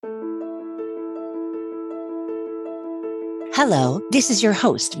Hello, this is your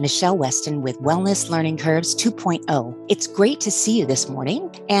host, Michele Weston with Wellness Learning Curves 2.0. It's great to see you this morning,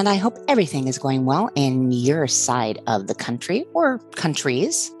 and I hope everything is going well in your side of the country or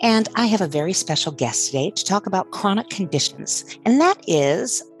countries. And I have a very special guest today to talk about chronic conditions. And that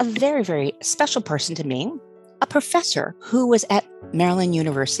is a very, very special person to me, a professor who was at Maryland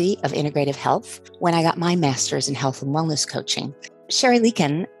University of Integrative Health when I got my master's in health and wellness coaching.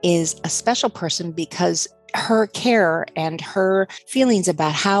 Leikin is a special person because her care and her feelings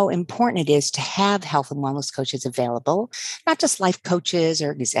about how important it is to have health and wellness coaches available, not just life coaches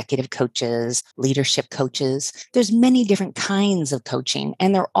or executive coaches, leadership coaches. There's many different kinds of coaching,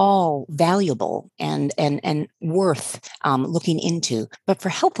 and they're all valuable and worth looking into. But for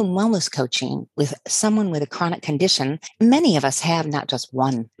health and wellness coaching with someone with a chronic condition, many of us have not just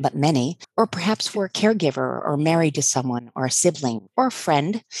one, but many, or perhaps we're a caregiver or married to someone or a sibling or a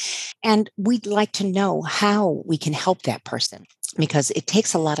friend. And we'd like to know how we can help that person, because it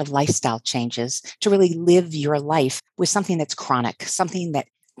takes a lot of lifestyle changes to really live your life with something that's chronic, something that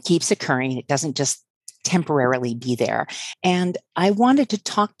keeps occurring. It doesn't just temporarily be there. And I wanted to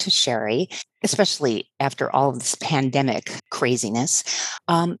talk to Sherry, especially after all of this pandemic craziness,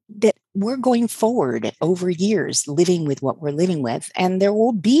 that we're going forward over years living with what we're living with. And there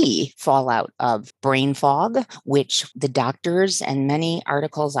will be fallout of brain fog, which the doctors and many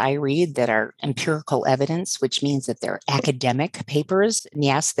articles I read that are empirical evidence, which means that they're academic papers. And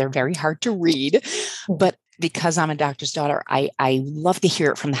yes, they're very hard to read, but because I'm a doctor's daughter, I love to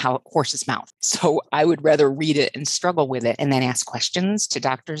hear it from the horse's mouth. So I would rather read it and struggle with it and then ask questions to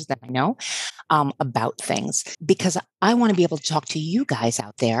doctors that I know about things, because I want to be able to talk to you guys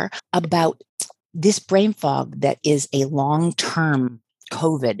out there about this brain fog that is a long-term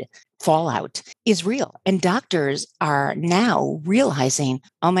COVID fallout is real. And doctors are now realizing,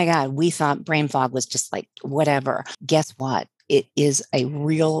 oh my God, we thought brain fog was just like whatever. Guess what? It is a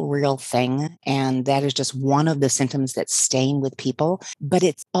real thing. And that is just one of the symptoms that's staying with people. But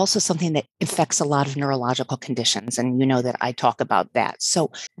it's also something that affects a lot of neurological conditions. And you know that I talk about that.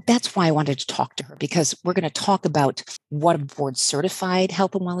 So that's why I wanted to talk to her, because we're going to talk about what a board certified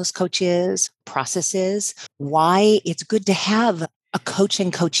health and wellness coach is, process is, why it's good to have a coach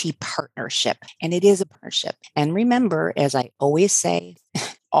and coachee partnership. And it is a partnership. And remember, as I always say,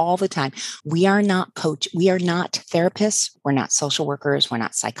 all the time, we are not therapists, we're not social workers, we're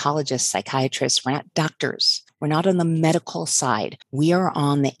not psychologists, psychiatrists, we're not doctors. We're not on the medical side. We are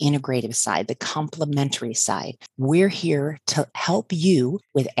on the integrative side, the complementary side. We're here to help you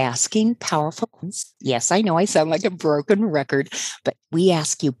with asking powerful questions. Yes, I know I sound like a broken record, but we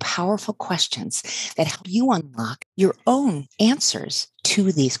ask you powerful questions that help you unlock your own answers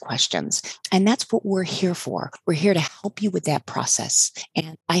to these questions. And that's what we're here for. We're here to help you with that process.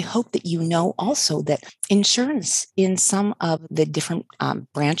 And I hope that you know also that insurance in some of the different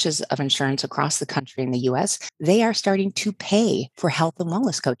branches of insurance across the country in the US, they are starting to pay for health and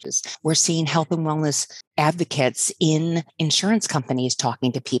wellness coaches. We're seeing health and wellness advocates in insurance companies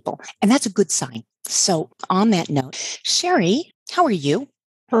talking to people. And that's a good sign. So on that note, Sherry, how are you?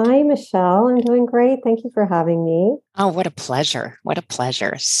 Hi, Michele. I'm doing great. Thank you for having me. Oh, what a pleasure. What a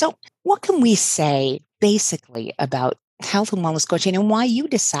pleasure. So what can we say basically about health and wellness coaching and why you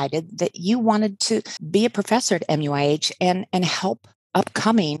decided that you wanted to be a professor at MUIH and help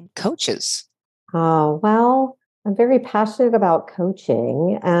upcoming coaches? Well, I'm very passionate about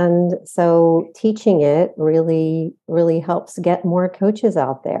coaching. And so teaching it really, really helps get more coaches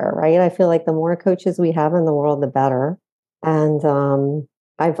out there, right? I feel like the more coaches we have in the world, the better. And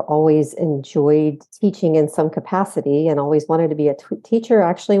I've always enjoyed teaching in some capacity and always wanted to be a teacher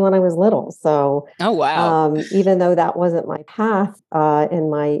actually when I was little. So, oh, wow. Even though that wasn't my path in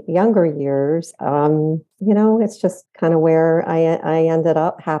my younger years, it's just kind of where I ended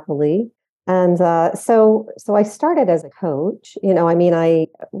up happily. And so I started as a coach. I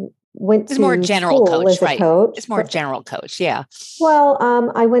went It's to more general school coach, as a right? coach. It's more general coach, yeah. Well,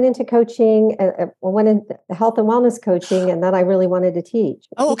 I went into coaching, went into health and wellness coaching, and then I really wanted to teach.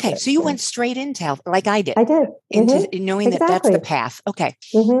 Oh, okay. So you went straight into health, like I did. I did. Into knowing that that's the path. Okay.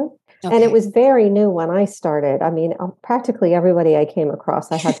 Mm-hmm. Okay. And it was very new when I started. I mean, practically everybody I came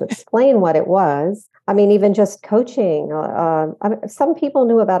across, I had to explain what it was. I mean, even just coaching. Some people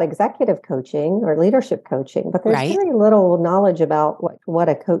knew about executive coaching or leadership coaching, but there's very little knowledge about what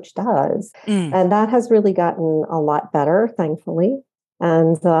a coach does. And that has really gotten a lot better, thankfully.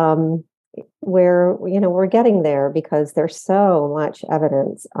 And we're getting there because there's so much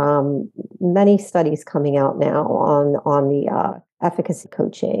evidence. Many studies coming out now on the efficacy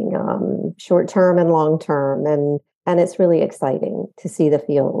coaching, short-term and long-term. And it's really exciting to see the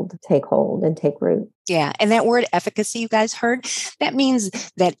field take hold and take root. Yeah. And that word efficacy you guys heard, that means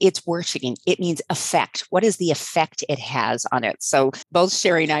that it's working. It means effect. What is the effect it has on it? So both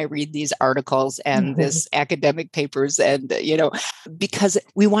Sherry and I read these articles and this academic papers and, because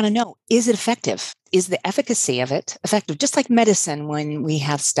we want to know, is it effective? Is the efficacy of it effective? Just like medicine, when we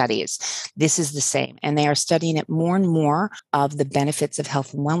have studies, this is the same. And they are studying it more and more of the benefits of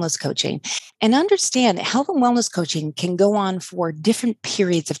health and wellness coaching. And understand health and wellness coaching can go on for different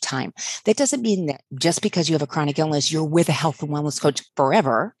periods of time. That doesn't mean that just because you have a chronic illness, you're with a health and wellness coach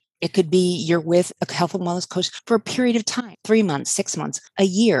forever. It could be you're with a health and wellness coach for a period of time, 3 months, 6 months, a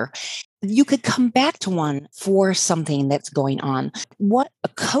year. You could come back to one for something that's going on. What a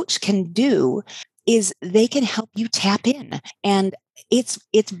coach can do is they can help you tap in. And it's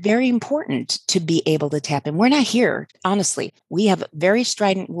very important to be able to tap in. We're not here, honestly. We have very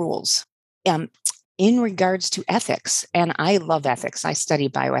strident rules in regards to ethics. And I love ethics. I study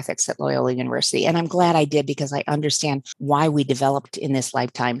bioethics at Loyola University. And I'm glad I did, because I understand why we developed in this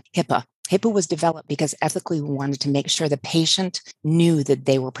lifetime HIPAA. HIPAA was developed because ethically we wanted to make sure the patient knew that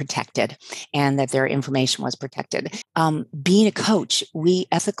they were protected and that their information was protected. Being a coach, we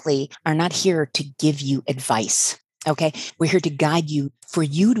ethically are not here to give you advice. Okay. We're here to guide you, for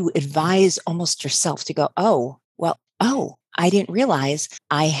you to advise almost yourself, to go, I didn't realize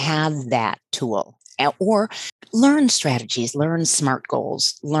I have that tool. Or learn strategies, learn SMART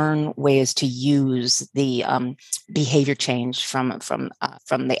goals, learn ways to use the behavior change from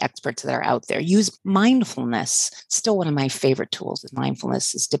the experts that are out there. Use mindfulness. Still, one of my favorite tools is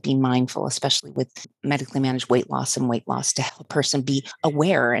mindfulness, is to be mindful, especially with medically managed weight loss to help a person be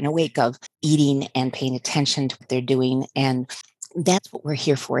aware and awake of eating and paying attention to what they're doing. And that's what we're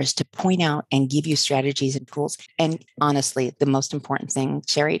here for, is to point out and give you strategies and tools. And honestly, the most important thing,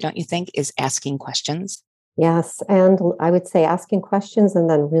 Sherry, don't you think, is asking questions? Yes. And I would say asking questions and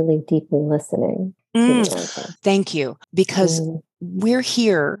then really deeply listening. Thank you. Because we're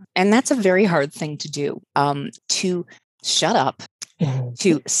here, and that's a very hard thing to do, to shut up,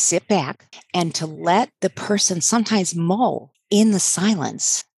 to sit back, and to let the person sometimes mull in the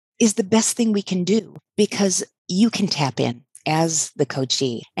silence is the best thing we can do, because you can tap in as the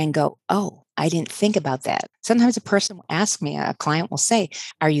coachee and go, oh, I didn't think about that. Sometimes a person will ask me, a client will say,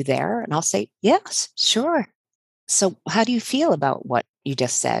 are you there? And I'll say, yes, sure. So how do you feel about what you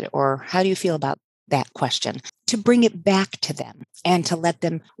just said? Or how do you feel about that question? To bring it back to them and to let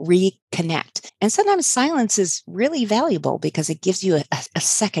them reconnect. And sometimes silence is really valuable, because it gives you a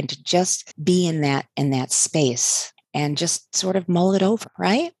second to just be in that space and just sort of mull it over,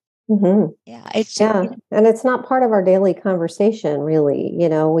 right? Mm-hmm. Yeah. And it's not part of our daily conversation, really.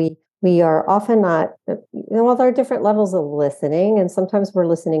 We are often not, there are different levels of listening, and sometimes we're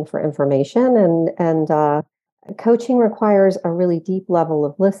listening for information, and coaching requires a really deep level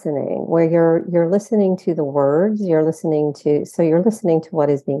of listening, where you're listening to the words, you're listening to what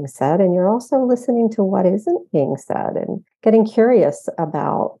is being said, and you're also listening to what isn't being said, and getting curious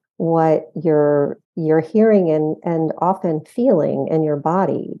about what you're hearing and often feeling in your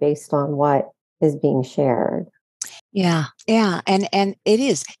body based on what is being shared. Yeah. And it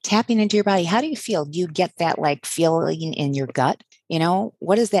is tapping into your body. How do you feel? Do you get that like feeling in your gut?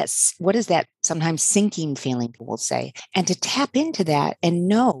 What is that sometimes sinking feeling, people will say? And to tap into that and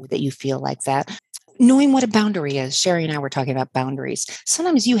know that you feel like that, knowing what a boundary is. Sherry and I were talking about boundaries.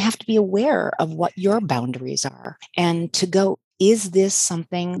 Sometimes you have to be aware of what your boundaries are, and to go, is this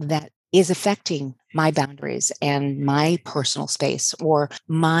something that is affecting my boundaries and my personal space or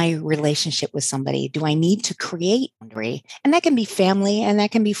my relationship with somebody? Do I need to create a boundary? And that can be family, and that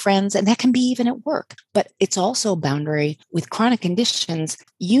can be friends, and that can be even at work. But it's also a boundary with chronic conditions.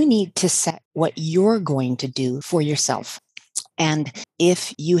 You need to set what you're going to do for yourself. And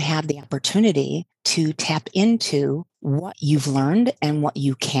if you have the opportunity to tap into what you've learned and what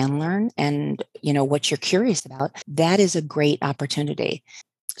you can learn and, what you're curious about, that is a great opportunity.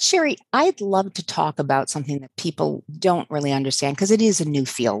 Sherry, I'd love to talk about something that people don't really understand, because it is a new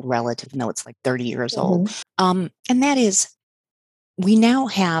field relative. No, it's like 30 years old. And that is, we now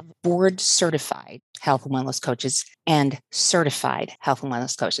have board certified health and wellness coaches and certified health and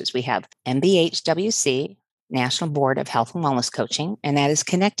wellness coaches. We have HWC, National Board of Health and Wellness Coaching, and that is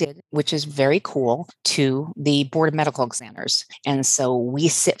connected, which is very cool, to the Board of Medical Examiners. And so we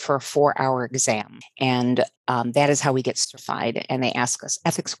sit for a 4-hour exam, and that is how we get certified. And they ask us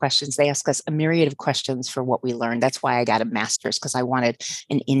ethics questions. They ask us a myriad of questions for what we learned. That's why I got a master's, because I wanted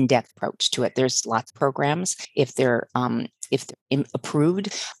an in-depth approach to it. There's lots of programs. If they're approved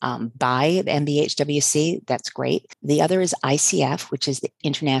by the MUIH, that's great. The other is ICF, which is the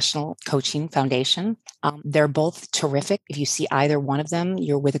International Coaching Foundation. They're both terrific. If you see either one of them,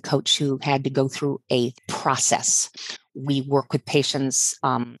 you're with a coach who had to go through a process. We work with patients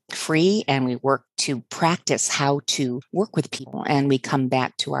free, and we work to practice how to work with people. And we come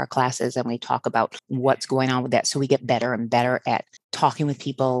back to our classes and we talk about what's going on with that. So we get better and better at talking with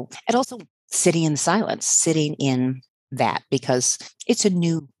people, and also sitting in silence, sitting in that, because it's a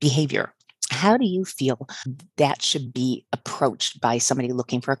new behavior. How do you feel that should be approached by somebody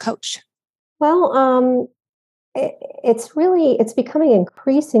looking for a coach? Well, it's becoming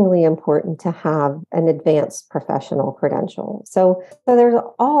increasingly important to have an advanced professional credential. So there's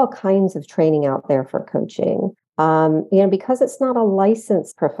all kinds of training out there for coaching. Because it's not a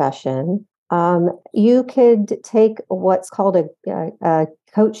licensed profession, you could take what's called a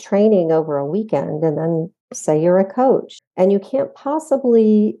coach training over a weekend and then say you're a coach, and you can't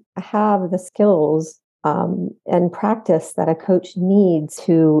possibly have the skills and practice that a coach needs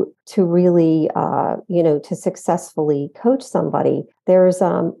to really to successfully coach somebody. There's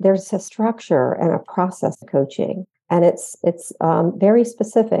a structure and a process of coaching, and it's very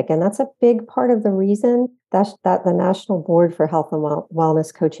specific, and that's a big part of the reason that the National Board for Health and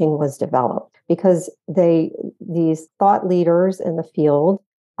Wellness Coaching was developed, because these thought leaders in the field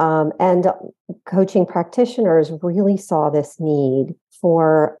and coaching practitioners really saw this need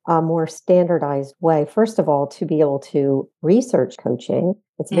for a more standardized way. First of all, to be able to research coaching.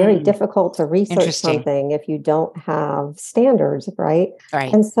 It's very difficult to research something if you don't have standards, right?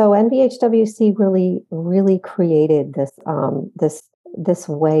 Right. And so NBHWC really created this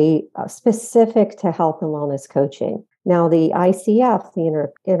way specific to health and wellness coaching. Now, the ICF,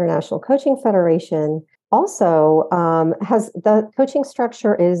 the International Coaching Federation, also has the coaching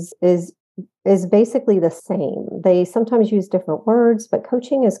structure is basically the same. They sometimes use different words, but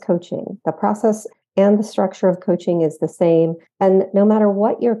coaching is coaching. The process and the structure of coaching is the same. And no matter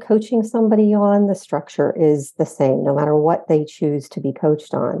what you're coaching somebody on, the structure is the same, no matter what they choose to be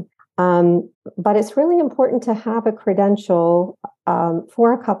coached on. But it's really important to have a credential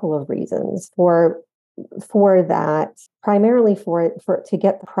for a couple of reasons. For that, primarily for to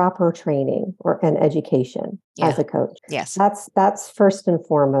get the proper training and education as a coach. Yes. That's first and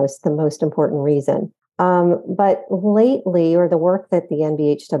foremost the most important reason. But lately, or the work that the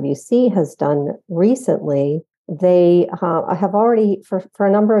NBHWC has done recently, they have already for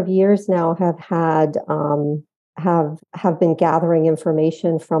a number of years now have been gathering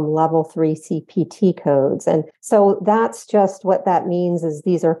information from level 3 CPT codes. And so that's just what that means, is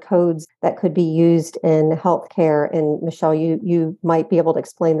these are codes that could be used in healthcare. And Michele, you might be able to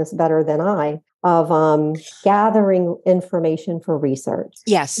explain this better than I, of gathering information for research.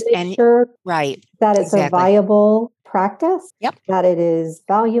 Yes. And sure right. that it's a viable practice, that it is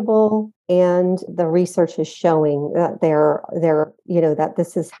valuable, and the research is showing that that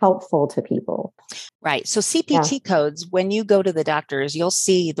this is helpful to people. Right. So CPT codes, when you go to the doctors, you'll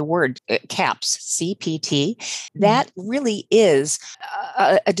see the word CAPS, CPT. That really is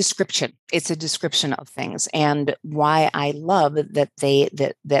a description. It's a description of things. And why I love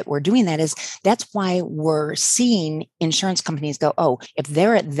that we're doing that is that's why we're seeing insurance companies go, oh, if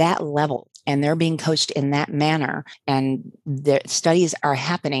they're at that level and they're being coached in that manner and the studies are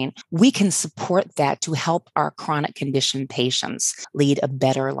happening, we can support that to help our chronic condition patients lead a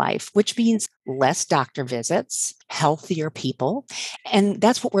better life, which means less doctor visits, healthier people. And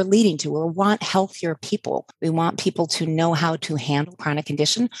that's what we're leading to. We want healthier people. We want people to know how to handle chronic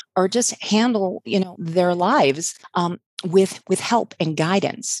condition, or just handle, their lives with help and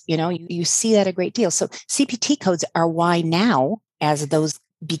guidance. You see that a great deal. So CPT codes are why now, as those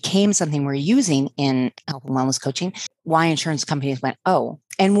became something we're using in health and wellness coaching, why insurance companies went, oh,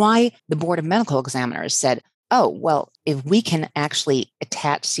 and why the Board of Medical Examiners said, oh, well, if we can actually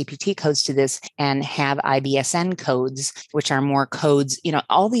attach CPT codes to this and have IBSN codes, which are more codes,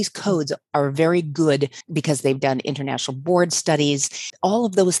 all these codes are very good because they've done international board studies. All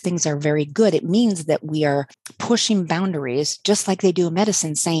of those things are very good. It means that we are pushing boundaries, just like they do in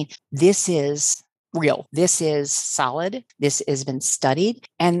medicine, saying this is real. This is solid. This has been studied.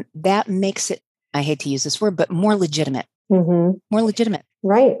 And that makes it, I hate to use this word, but more legitimate. Mm-hmm. More legitimate.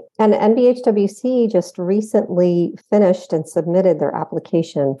 Right. And NBHWC just recently finished and submitted their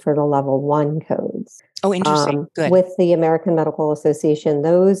application for the level 1 codes. Oh, interesting. Good. With the American Medical Association.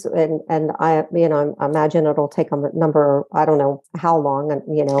 Those, and I, imagine it'll take a number, I don't know how long,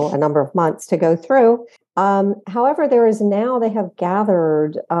 a number of months to go through. However, they have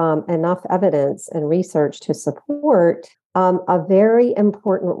gathered enough evidence and research to support a very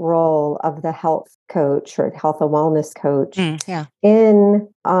important role of the health coach or health and wellness coach in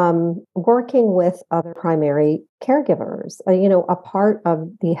working with other primary caregivers, a part of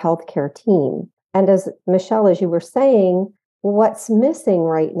the healthcare team. And as Michele, as you were saying, what's missing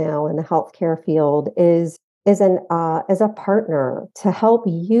right now in the healthcare field is a partner to help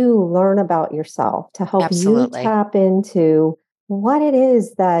you learn about yourself, to help you tap into what it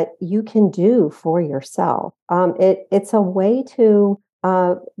is that you can do for yourself. It's a way to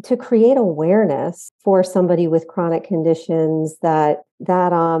create awareness for somebody with chronic conditions that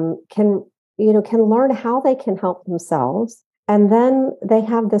can learn how they can help themselves. And then they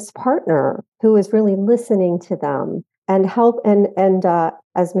have this partner who is really listening to them and help and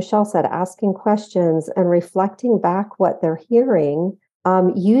as Michele said, asking questions and reflecting back what they're hearing,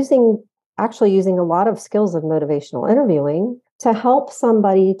 using a lot of skills of motivational interviewing to help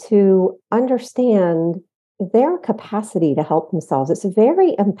somebody to understand their capacity to help themselves. It's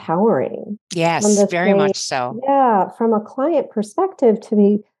very empowering. Yes, very much so. Yeah, from a client perspective, to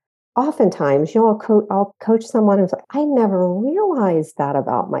be oftentimes, I'll coach someone who's like, I never realized that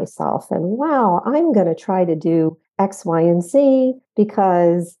about myself. And wow, I'm going to try to do X, Y, and Z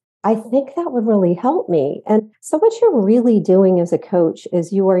because I think that would really help me. And so what you're really doing as a coach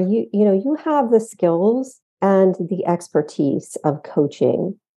is you have the skills and the expertise of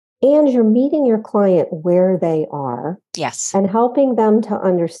coaching, and you're meeting your client where they are. Yes. And helping them to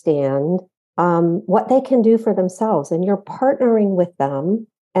understand what they can do for themselves. And you're partnering with them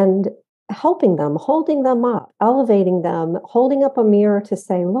and helping them, holding them up, elevating them, holding up a mirror to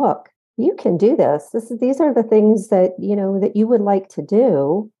say, look, you can do this. These are the things that you would like to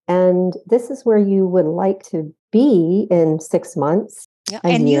do. And this is where you would like to be in 6 months.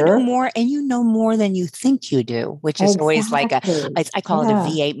 And year. You know more than you think you do, which is always like I call it a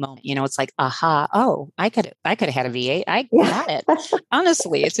V8 moment. It's like, aha, oh, I could have had a V8. I got it.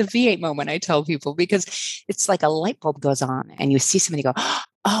 Honestly, it's a V8 moment. I tell people because it's like a light bulb goes on and you see somebody go,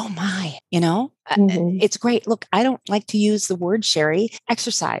 oh my, it's great. Look, I don't like to use the word, Sherry,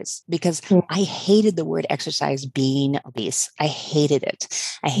 exercise, because I hated the word exercise being obese. I hated it.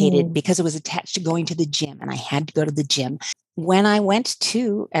 I hated because it was attached to going to the gym and I had to go to the gym. When I went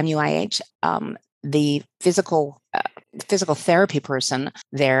to MUIH, the physical therapy person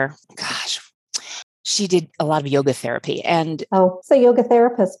there, she did a lot of yoga therapy, and so yoga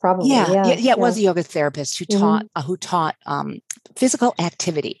therapist probably. It was a yoga therapist who taught physical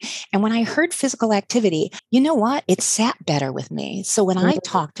activity. And when I heard physical activity, you know what? It sat better with me. So when I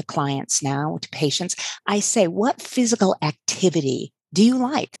talk to clients now, to patients, I say, what physical activity do you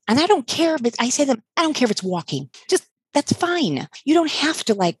like? And I don't care if I say to them, I don't care if it's walking. That's fine. You don't have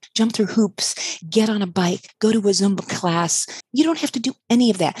to jump through hoops, get on a bike, go to a Zumba class. You don't have to do any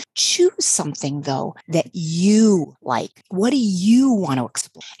of that. Choose something though that you like. What do you want to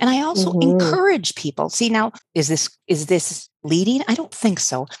explore? And I also encourage people. See, now, is this leading? I don't think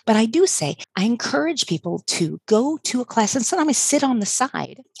so. But I do say, I encourage people to go to a class and sometimes sit on the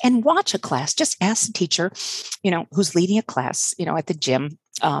side and watch a class. Just ask the teacher, who's leading a class, at the gym.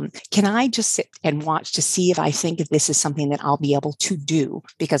 Can I just sit and watch to see if I think if this is something that I'll be able to do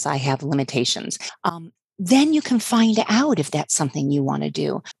because I have limitations? Then you can find out if that's something you want to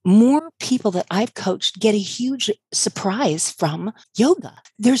do. More people that I've coached get a huge surprise from yoga.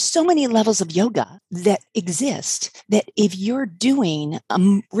 There's so many levels of yoga that exist that if you're doing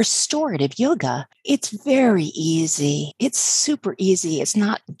restorative yoga, it's very easy. It's super easy. It's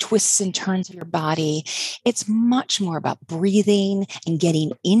not twists and turns of your body. It's much more about breathing and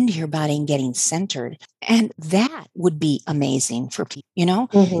getting into your body and getting centered. And that would be amazing for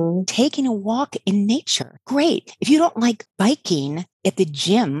people, taking a walk in nature. Great. If you don't like biking at the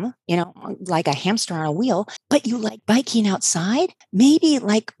gym, like a hamster on a wheel, but you like biking outside, maybe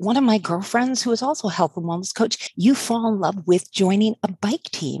like one of my girlfriends who is also a health and wellness coach, you fall in love with joining a bike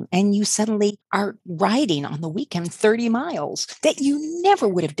team and you suddenly are riding on the weekend 30 miles that you never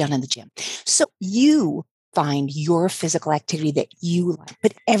would have done in the gym. So you find your physical activity that you like.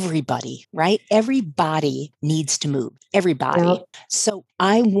 But everybody, right? Everybody needs to move. Everybody. Yep. So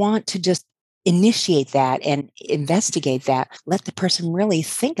I want to just initiate that and investigate that. Let the person really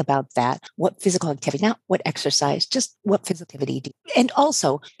think about that. What physical activity, not what exercise, just what physical activity do. And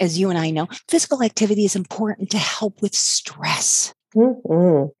also, as you and I know, physical activity is important to help with stress.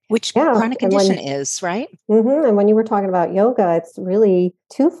 which Yeah. chronic condition is, right? And when you were talking about yoga, it's really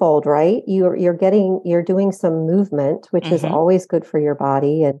twofold, right? You're doing some movement, which is always good for your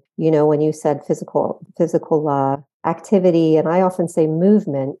body. And, when you said physical activity, and I often say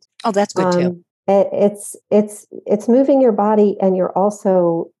movement. Oh, that's good too. It's moving your body, and you're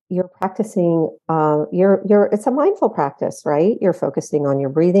practicing, it's a mindful practice, right? You're focusing on your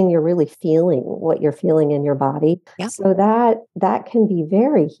breathing. You're really feeling what you're feeling in your body. Yeah. So that can be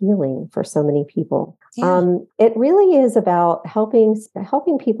very healing for so many people. Yeah. It really is about helping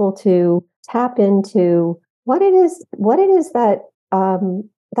people to tap into what it is that,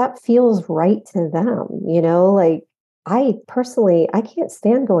 that feels right to them. Like, I can't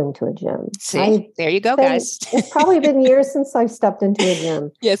stand going to a gym. See, there you go, guys. It's probably been years since I've stepped into a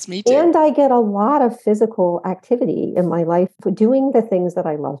gym. Yes, me too. And I get a lot of physical activity in my life doing the things that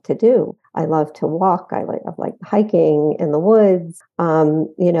I love to do. I love to walk. I like hiking in the woods.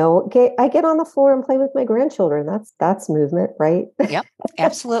 I get on the floor and play with my grandchildren. That's movement, right? Yep,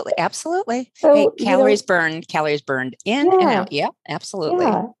 absolutely, absolutely. So, hey, calories burned in and out. Yeah, absolutely.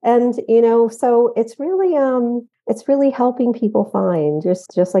 Yeah, and so it's really helping people find,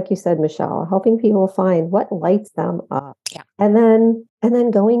 just like you said, Michele, helping people find what lights them up. Yeah. And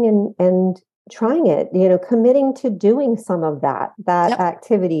then going and trying it, committing to doing some of that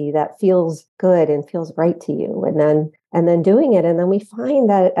activity that feels good and feels right to you. And then doing it. And then we find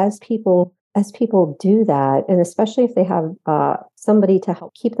that as people do that, and especially if they have somebody to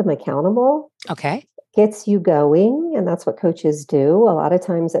help keep them accountable. Okay. Gets you going. And that's what coaches do. A lot of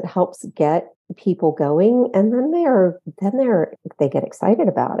times it helps get people going, and then they get excited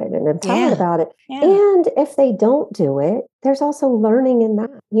about it and empowered about it. Yeah. And if they don't do it, there's also learning in that.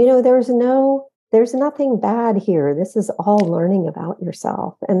 There's nothing bad here. This is all learning about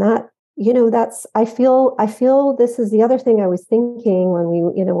yourself. And that, I feel this is the other thing I was thinking when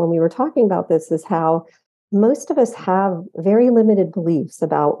we were talking about this, is how most of us have very limited beliefs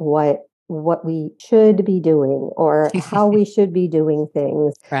about what we should be doing or how we should be doing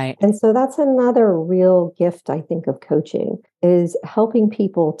things. Right. And so that's another real gift, I think, of coaching, is helping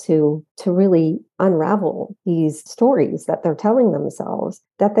people to really unravel these stories that they're telling themselves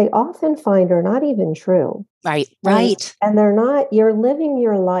that they often find are not even true. Right. And they're not, you're living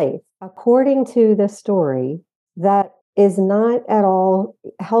your life according to the story that is not at all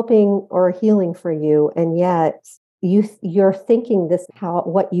helping or healing for you. And yet you're thinking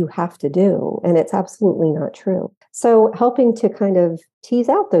what you have to do, and it's absolutely not true. So helping to kind of tease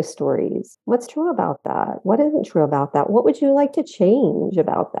out those stories. What's true about that? What isn't true about that? What would you like to change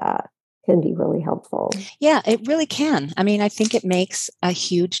about that? Can be really helpful. Yeah, it really can. I mean, I think it makes a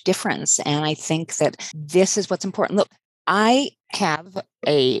huge difference. And I think that this is what's important. Look, I have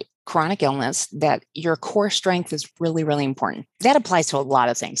a chronic illness that your core strength is really, really important. That applies to a lot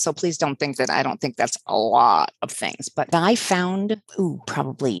of things. So please don't think that I don't think that's a lot of things. But I found,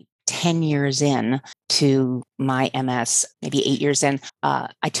 probably 10 years in to my MS, maybe 8 years in,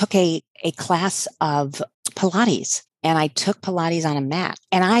 I took a class of Pilates. And I took Pilates on a mat,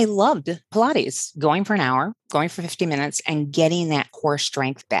 and I loved Pilates, going for an hour, going for 50 minutes, and getting that core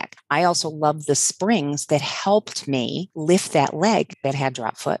strength back. I also loved the springs that helped me lift that leg that had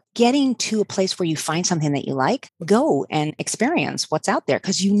drop foot. Getting to a place where you find something that you like, go and experience what's out there,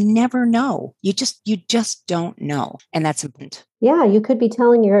 because you never know. You just don't know. And that's important. Yeah, you could be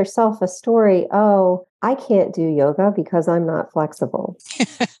telling yourself a story. Oh, I can't do yoga because I'm not flexible.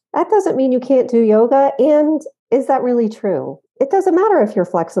 That doesn't mean you can't do yoga. And is that really true? It doesn't matter if you're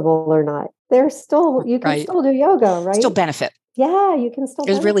flexible or not. You can still do yoga, right? Still benefit. Yeah, you can still.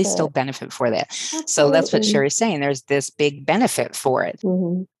 There's benefit. really still benefit for that. Absolutely. So that's what Sherry's saying. There's this big benefit for it.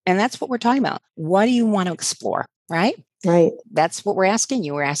 Mm-hmm. And that's what we're talking about. What do you want to explore? Right? Right. That's what we're asking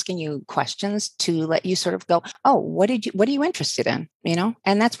you. We're asking you questions to let you sort of go, oh, what are you interested in?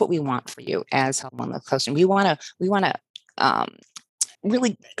 And that's what we want for you as Health and Wellness Coach. We want to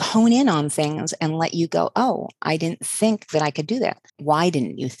really hone in on things and let you go, oh, I didn't think that I could do that. Why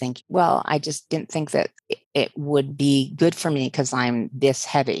didn't you think? Well, I just didn't think that it would be good for me because I'm this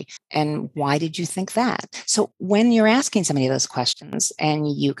heavy. And why did you think that? So when you're asking somebody those questions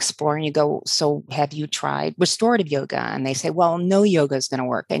and you explore and you go, so have you tried restorative yoga? And they say, well, no yoga is going to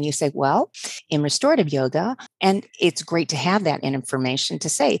work. And you say, well, in restorative yoga, and it's great to have that information to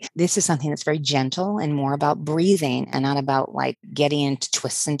say, this is something that's very gentle and more about breathing and not about like getting into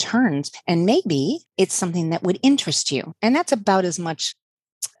twists and turns. And maybe it's something that would interest you. And that's about as much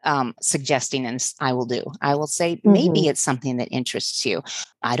suggesting as I will do. I will say, maybe it's something that interests you.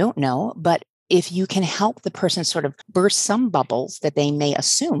 I don't know, but if you can help the person sort of burst some bubbles that they may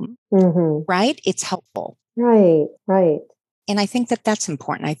assume, right? It's helpful. Right. And I think that that's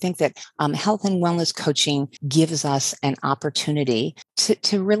important. I think that health and wellness coaching gives us an opportunity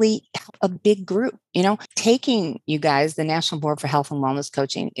to really help a big group. Taking you guys, the National Board for Health and Wellness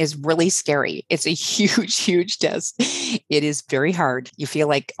Coaching, is really scary. It's a huge, huge test. It is very hard. You feel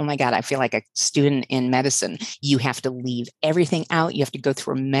like, oh my God, I feel like a student in medicine. You have to leave everything out. You have to go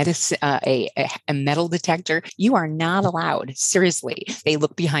through a metal detector. You are not allowed. Seriously. They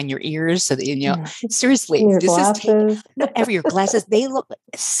look behind your ears. So that, seriously, your this glasses. is whatever your glasses. They look,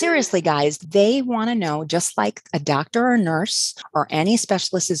 seriously, guys, they want to know, just like a doctor or nurse or any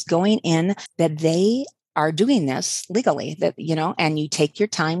specialist is going in, that they are doing this legally, and you take your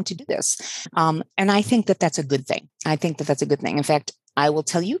time to do this. And I think that that's a good thing. I think that that's a good thing. In fact, I will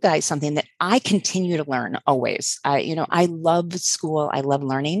tell you guys something that I continue to learn always. I love school. I love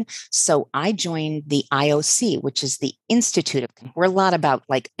learning. So I joined the IOC, which is the Institute of, we're a lot about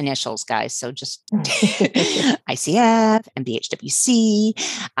like initials, guys. So just ICF, MBHWC,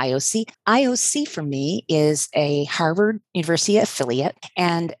 IOC. IOC for me is a Harvard University affiliate.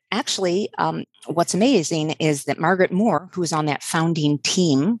 And actually, what's amazing is that Margaret Moore, who is on that founding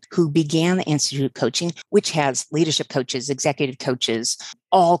team who began the Institute of Coaching, which has leadership coaches, executive coaches,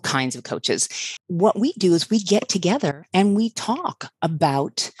 all kinds of coaches. What we do is we get together and we talk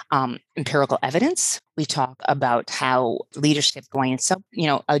about empirical evidence. We talk about how leadership going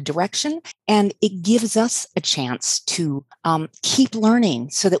in a direction, and it gives us a chance to keep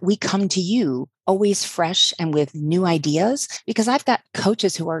learning so that we come to you always fresh and with new ideas, because I've got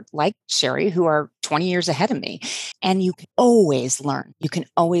coaches who are like Sherry, who are 20 years ahead of me, and you can always learn. You can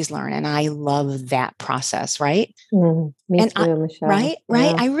always learn. And I love that process, right? Me too, Michele. Right.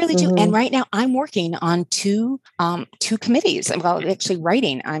 Yeah. I really do. And right now I'm working on two committees. Well, actually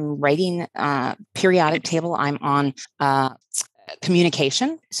writing. I'm writing a periodic table. I'm on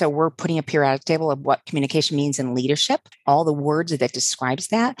communication. So we're putting a periodic table of what communication means in leadership, all the words that describes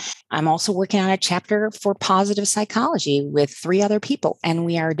that. I'm also working on a chapter for positive psychology with 3 other people. And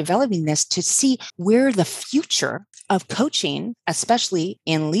we are developing this to see where the future of coaching, especially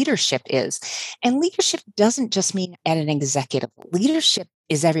in leadership, is. And leadership doesn't just mean at an executive. Leadership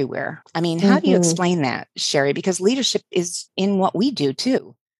is everywhere. I mean, how do you explain that, Sherry? Because leadership is in what we do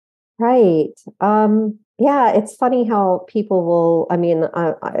too. Right. Yeah, it's funny how people will,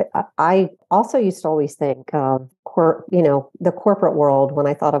 I also used to always think of, the corporate world when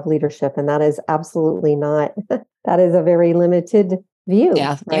I thought of leadership, and that is absolutely not, that is a very limited view.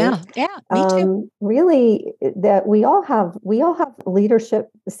 Yeah. Right? Yeah. Me too. Really, that we all have leadership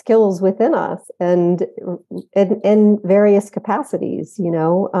skills within us, and in various capacities,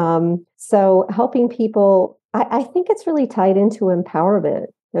 so helping people, I think it's really tied into empowerment.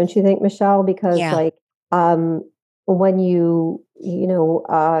 Don't you think, Michele? Because when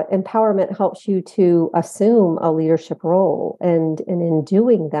empowerment helps you to assume a leadership role, and in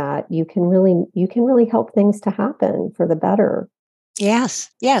doing that, you can really help things to happen for the better. Yes,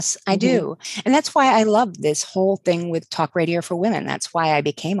 I do. And that's why I love this whole thing with Talk Radio for Women. That's why I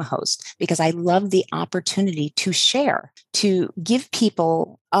became a host, because I love the opportunity to share, to give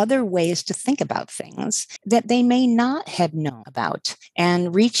people other ways to think about things that they may not have known about.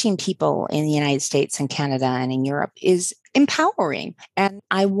 And reaching people in the United States and Canada and in Europe is empowering. And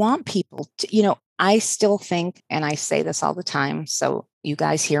I want people to, I still think, and I say this all the time, so you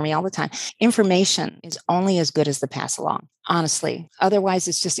guys hear me all the time, information is only as good as the pass along, honestly. Otherwise,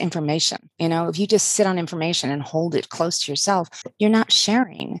 it's just information. If you just sit on information and hold it close to yourself, you're not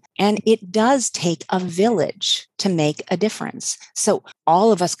sharing. And it does take a village to make a difference. So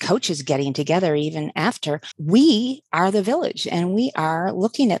all of us coaches getting together, even after, we are the village, and we are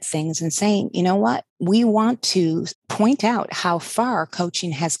looking at things and saying, you know what? We want to point out how far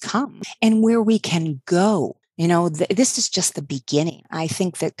coaching has come and where we can go. This is just the beginning. I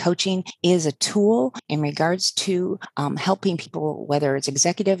think that coaching is a tool in regards to helping people, whether it's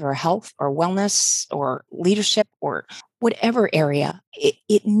executive or health or wellness or leadership or whatever area.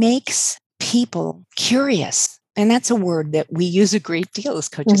 It makes people curious. And that's a word that we use a great deal as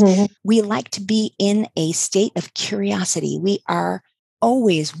coaches. We like to be in a state of curiosity. We are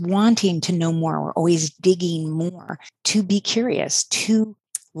always wanting to know more. We're always digging more, to be curious, to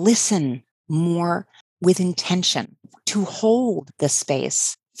listen more with intention, to hold the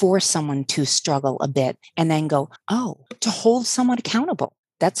space for someone to struggle a bit and then go, to hold someone accountable.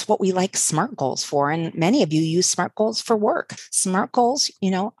 That's what we like SMART goals for. And many of you use SMART goals for work. SMART goals,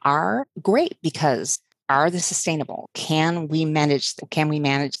 are great because are they sustainable? Can we manage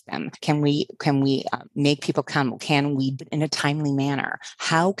them? Can we make people come? Can we do it in a timely manner?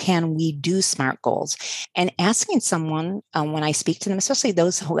 How can we do SMART goals? And asking someone when I speak to them, especially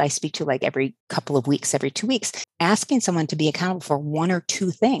those who I speak to like every couple of weeks, every 2 weeks, asking someone to be accountable for one or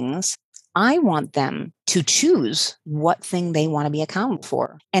two things, I want them to choose what thing they want to be accountable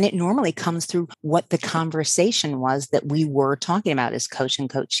for. And it normally comes through what the conversation was that we were talking about as coach and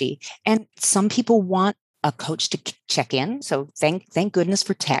coachee. And some people want a coach to check in. So thank goodness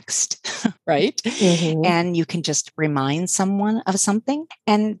for text, right? Mm-hmm. And you can just remind someone of something.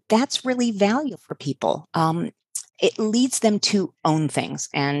 And that's really valuable for people. It leads them to own things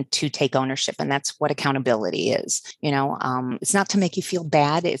and to take ownership. And that's what accountability is. It's not to make you feel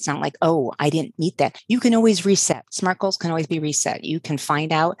bad. It's not like, oh, I didn't meet that. You can always reset. SMART goals can always be reset. You can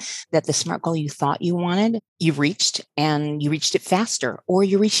find out that the SMART goal you thought you wanted, you reached, and you reached it faster, or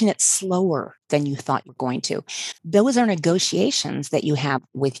you're reaching it slower than you thought you were going to. Those are negotiations that you have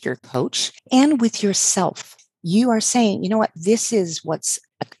with your coach and with yourself. You are saying, you know what, this is what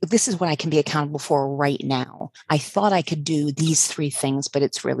I can be accountable for right now. I thought I could do these 3 things, but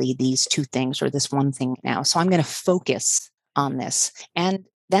it's really these 2 things or this one thing now. So I'm going to focus on this. And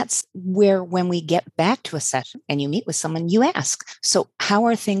that's where, when we get back to a session and you meet with someone, you ask, so how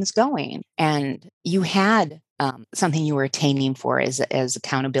are things going? And you had something you were attaining for as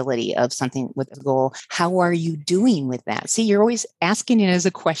accountability of something with a goal. How are you doing with that? See, you're always asking it as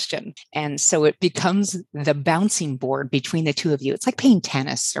a question. And so it becomes the bouncing board between the two of you. It's like playing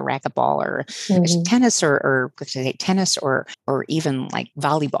tennis or racquetball or tennis or tennis or even like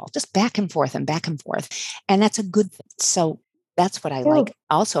volleyball, just back and forth and back and forth. And that's a good thing. So that's what I like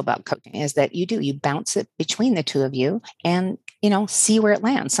also about coaching, is that you bounce it between the two of you and, see where it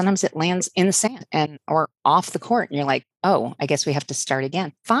lands. Sometimes it lands in the sand or off the court. And you're like, oh, I guess we have to start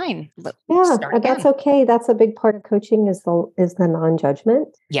again. Fine. That's okay. That's a big part of coaching is the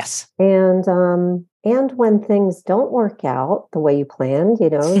non-judgment. Yes. And when things don't work out the way you planned,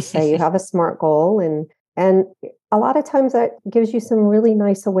 say you have a SMART goal and a lot of times that gives you some really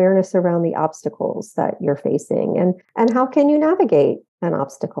nice awareness around the obstacles that you're facing and how can you navigate an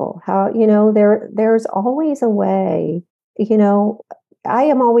obstacle? How, there's always a way, I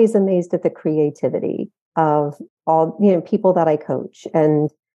am always amazed at the creativity of all, people that I coach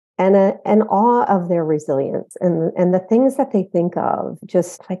and awe of their resilience and the things that they think of,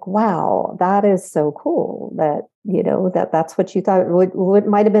 just like, wow, that is so cool that, that's what you thought would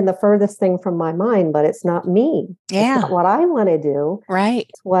might have been the furthest thing from my mind, but it's not me. Yeah. It's not what I want to do. Right.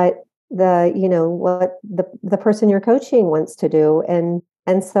 It's what the person you're coaching wants to do.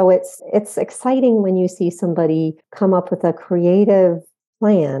 And so it's exciting when you see somebody come up with a creative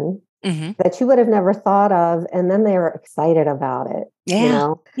plan that you would have never thought of, and then they are excited about it.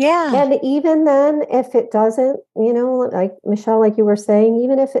 Yeah. Yeah. And even then, if it doesn't, like Michele, like you were saying,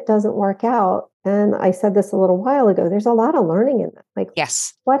 even if it doesn't work out, and I said this a little while ago, there's a lot of learning in that. Like,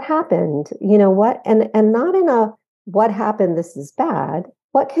 yes, what happened? What? And not in a what happened, this is bad.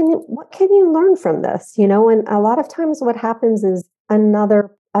 What can you learn from this? And a lot of times what happens is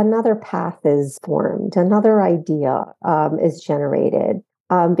another path is formed, another idea is generated.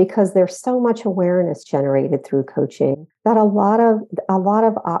 Because there's so much awareness generated through coaching that a lot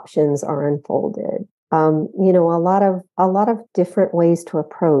of options are unfolded. A lot of different ways to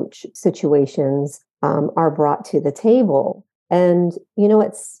approach situations are brought to the table, and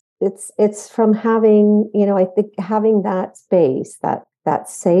it's from having I think having that space, that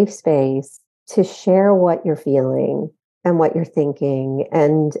safe space to share what you're feeling and what you're thinking,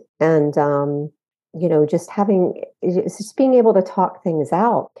 and just being able to talk things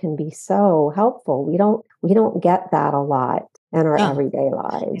out can be so helpful. We don't get that a lot in our everyday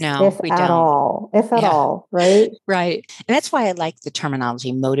lives. No, if at all, right? Right. And that's why I like the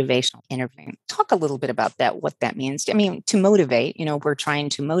terminology motivational interviewing. Talk a little bit about that, what that means. I mean, to motivate, we're trying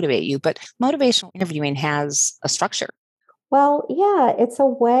to motivate you, but motivational interviewing has a structure. Well, yeah, it's a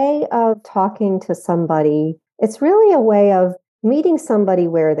way of talking to somebody. It's really a way of meeting somebody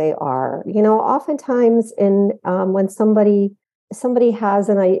where they are. Oftentimes when somebody has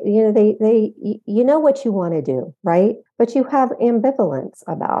they what you want to do, right? But you have ambivalence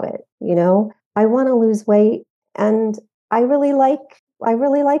about it. I want to lose weight and I really like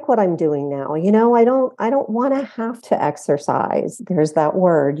what I'm doing now. I don't want to have to exercise. There's that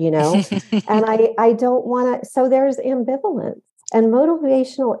word, and I don't want to. So there's ambivalence. And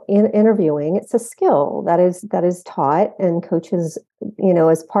motivational interviewing, it's a skill that is taught, and coaches,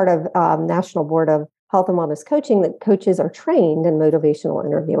 as part of National Board of Health and Wellness Coaching, that coaches are trained in motivational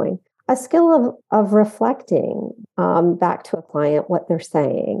interviewing. A skill of reflecting back to a client what they're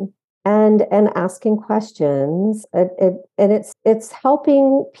saying and asking questions. And it's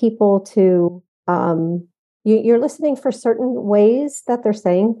helping people to you're listening for certain ways that they're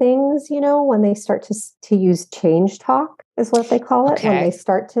saying things. When they start to use change talk is what they call it. Okay. When they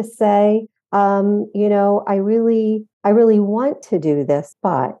start to say, I really want to do this,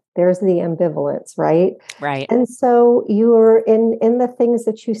 but there's the ambivalence, right? Right. And so you're in the things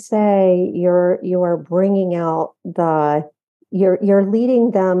that you say, you're bringing out you're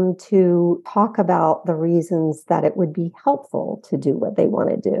leading them to talk about the reasons that it would be helpful to do what they want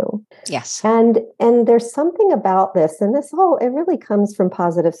to do. Yes. And there's something about this, and it really comes from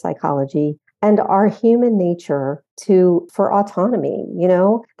positive psychology and our human nature for autonomy.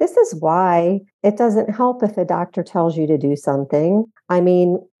 This is why it doesn't help if a doctor tells you to do something. I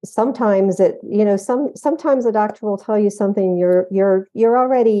mean, sometimes sometimes a doctor will tell you something, you're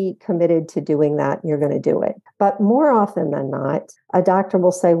already committed to doing that, and you're going to do it. But more often than not, a doctor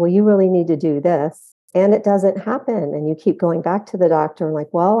will say, well, you really need to do this. And it doesn't happen. And you keep going back to the doctor and like,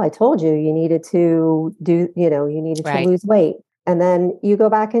 well, I told you needed to to lose weight. And then you go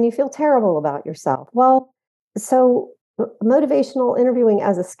back and you feel terrible about yourself. Well, so motivational interviewing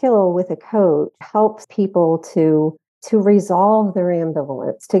as a skill with a coach helps people to resolve their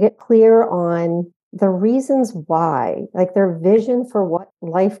ambivalence, to get clear on the reasons why, like their vision for what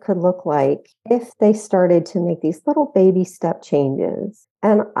life could look like if they started to make these little baby step changes.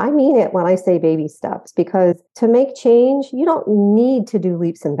 And I mean it when I say baby steps, because to make change, you don't need to do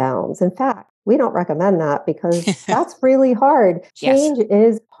leaps and bounds. In fact, we don't recommend that because that's really hard. Change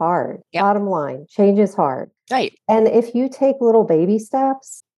is hard. Yep. Bottom line, change is hard. Right. And if you take little baby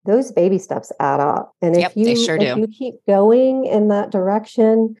steps, those baby steps add up. And if you keep going in that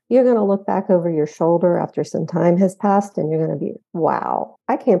direction, you're going to look back over your shoulder after some time has passed and you're going to be, wow,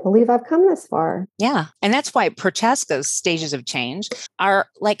 I can't believe I've come this far. Yeah. And that's why Prochaska's stages of change are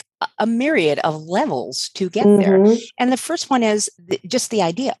like a myriad of levels to get there. And the first one is just the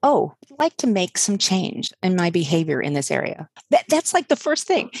idea, I'd like to make some change in my behavior in this area. That's like the first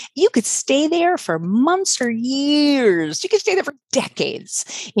thing. You could stay there for months or years. You could stay there for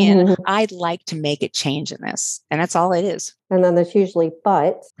decades. And I'd like to make a change in this. And that's all it is. And then there's usually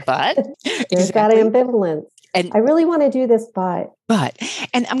but there's that ambivalence. And I really want to do this, but,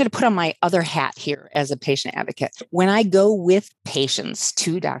 and I'm going to put on my other hat here as a patient advocate. When I go with patients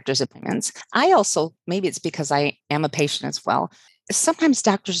to doctor's appointments, I also, maybe it's because I am a patient as well, sometimes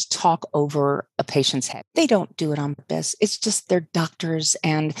doctors talk over a patient's head. They don't do it on purpose. It's just they're doctors,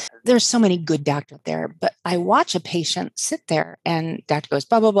 and there's so many good doctors there. But I watch a patient sit there and doctor goes,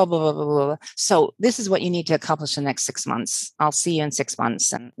 blah, blah, blah, blah, blah, blah, blah. So this is what you need to accomplish in the next 6 months. I'll see you in 6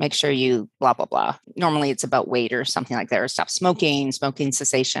 months and make sure you blah, blah, blah. Normally it's about weight or something like that, or stop smoking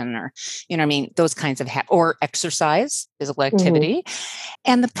cessation, or, those kinds of, or exercise, physical activity.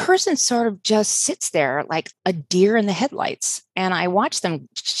 And the person sort of just sits there like a deer in the headlights. And I watch them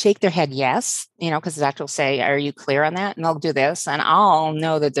shake their head, yes, because the doctor will say, are you clear on that? And they'll do this. And I'll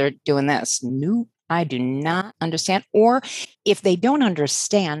know that they're doing this. No, I do not understand. Or if they don't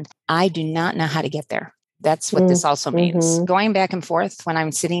understand, I do not know how to get there. That's what this also means. Going back and forth when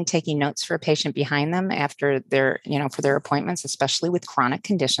I'm sitting, taking notes for a patient behind them after their, for their appointments, especially with chronic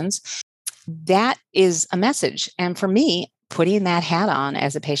conditions, that is a message. And for me, putting that hat on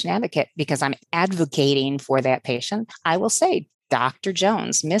as a patient advocate, because I'm advocating for that patient, I will say, Dr.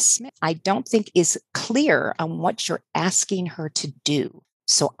 Jones, Miss Smith, I don't think is clear on what you're asking her to do.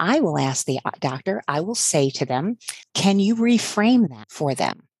 So I will ask the doctor, I will say to them, can you reframe that for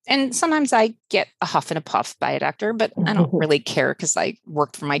them? And sometimes I get a huff and a puff by a doctor, but I don't really care because I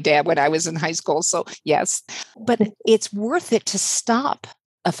worked for my dad when I was in high school. So yes, but it's worth it to stop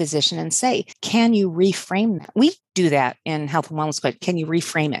a physician and say, can you reframe that? We do that in health and wellness, but can you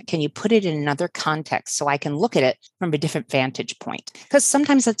reframe it? Can you put it in another context so I can look at it from a different vantage point? Because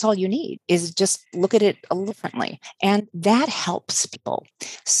sometimes that's all you need is just look at it a little differently. And that helps people.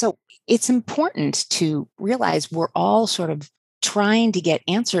 So it's important to realize we're all sort of trying to get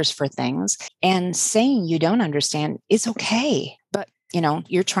answers for things, and saying you don't understand is okay. But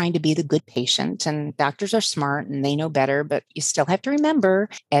you're trying to be the good patient, and doctors are smart and they know better, but you still have to remember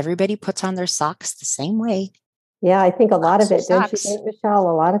everybody puts on their socks the same way. Yeah, I think a lot of it, don't you think, Michele?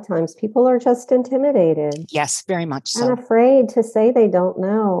 A lot of times people are just intimidated. Yes, very much so. And afraid to say they don't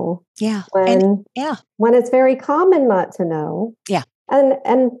know. Yeah. When it's very common not to know. Yeah.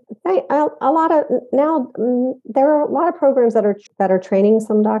 And there are a lot of programs that are training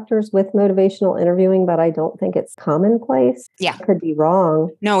some doctors with motivational interviewing, but I don't think it's commonplace. Yeah. I could be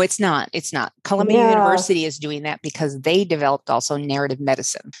wrong. No, it's not. It's not. Columbia University is doing that because they developed also narrative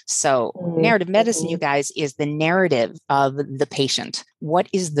medicine. So narrative medicine, you guys, is the narrative of the patient. What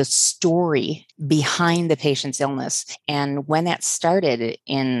is the story behind the patient's illness? And when that started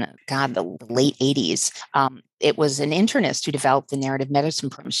in, the late 80s, it was an internist who developed the narrative medicine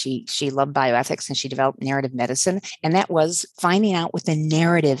program. She loved bioethics and she developed narrative medicine. And that was finding out what the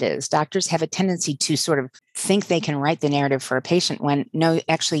narrative is. Doctors have a tendency to sort of think they can write the narrative for a patient when no,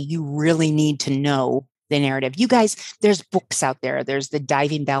 actually you really need to know the narrative. You guys, there's books out there. There's The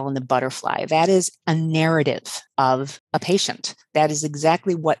Diving Bell and the Butterfly. That is a narrative of a patient. That is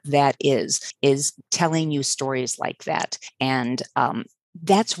exactly what that is telling you stories like that. And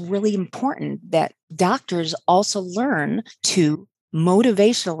that's really important that doctors also learn to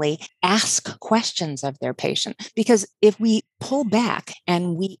motivationally ask questions of their patient. Because if we pull back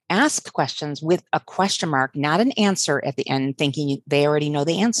and we ask questions with a question mark, not an answer at the end, thinking they already know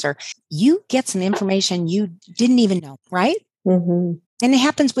the answer, you get some information you didn't even know, right? Mm-hmm. And it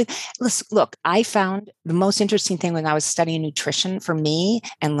happens with, look, I found the most interesting thing when I was studying nutrition for me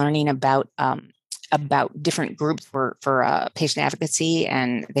and learning about different groups for patient advocacy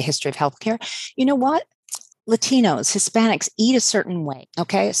and the history of healthcare. You know what? Latinos, Hispanics eat a certain way.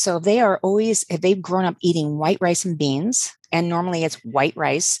 Okay. So they've grown up eating white rice and beans. And normally it's white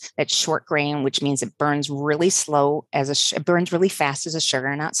rice that's short grain, which means it burns really slow it burns really fast as a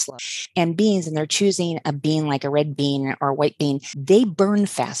sugar, not slow. And beans, and they're choosing a bean like a red bean or a white bean, they burn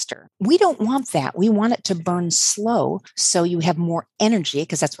faster. We don't want that. We want it to burn slow so you have more energy,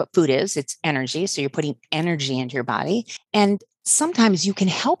 because that's what food is. It's energy. So you're putting energy into your body. And sometimes you can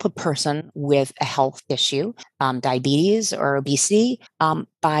help a person with a health issue, diabetes or obesity,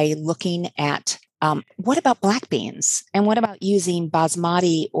 by looking at what about black beans? And what about using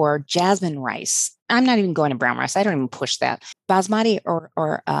basmati or jasmine rice? I'm not even going to brown rice. I don't even push that. Basmati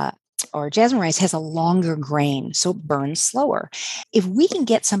or jasmine rice has a longer grain, so it burns slower. If we can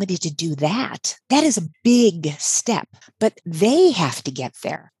get somebody to do that, that is a big step, but they have to get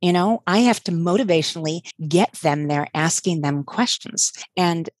there. I have to motivationally get them there, asking them questions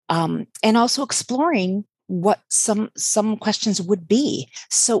and also exploring what some questions would be.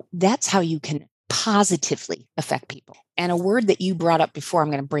 So that's how you can positively affect people. And a word that you brought up before, I'm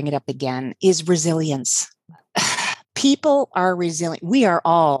going to bring it up again, is resilience. People are resilient. We are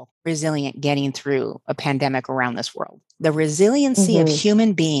all resilient getting through a pandemic around this world. The resiliency of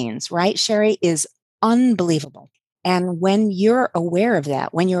human beings, right, Sherry, is unbelievable. And when you're aware of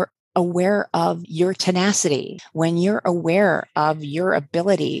that, when you're aware of your tenacity, when you're aware of your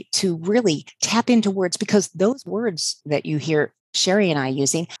ability to really tap into words, because those words that you hear Sherry and I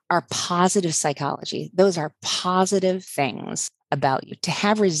using are positive psychology. Those are positive things about you. To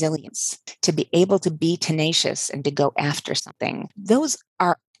have resilience, to be able to be tenacious and to go after something, those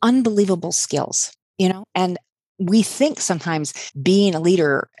are unbelievable skills, and we think sometimes being a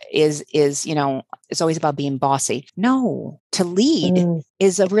leader is it's always about being bossy. No, to lead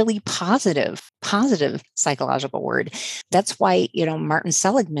is a really positive psychological word. That's why, Martin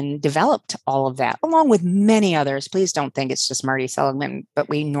Seligman developed all of that, along with many others. Please don't think it's just Marty Seligman, but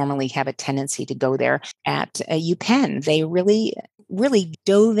we normally have a tendency to go there at UPenn. They really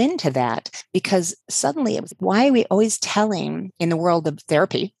dove into that, because suddenly it was, why are we always telling in the world of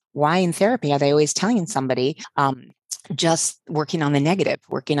therapy? Why in therapy are they always telling somebody just working on the negative,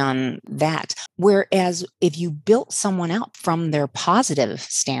 working on that? Whereas if you built someone up from their positive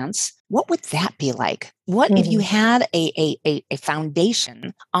stance, what would that be like? What if you had a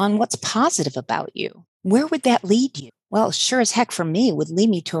foundation on what's positive about you? Where would that lead you? Well, sure as heck for me, it would lead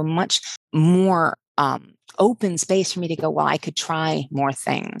me to a much more open space for me to go, well, I could try more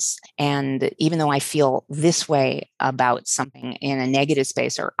things. And even though I feel this way about something in a negative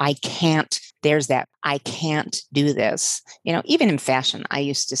space, or I can't do this. Even in fashion, I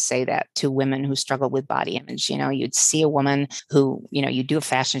used to say that to women who struggle with body image. You'd see a woman who, you do a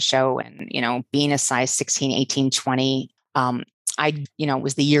fashion show and, being a size 16, 18, 20, it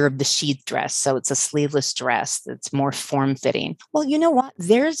was the year of the sheath dress. So it's a sleeveless dress that's more form fitting. Well, you know what?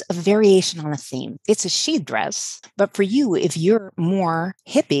 There's a variation on a theme. It's a sheath dress, but for you, if you're more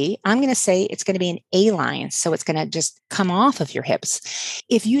hippie, I'm going to say it's going to be an A-line. So it's going to just come off of your hips.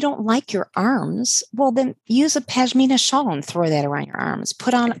 If you don't like your arms, well, then use a pashmina shawl and throw that around your arms.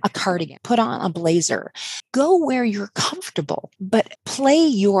 Put on a cardigan, put on a blazer. Go where you're comfortable, but play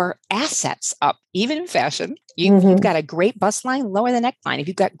your assets up, even in fashion. You've got a great bust line, lower the neckline. If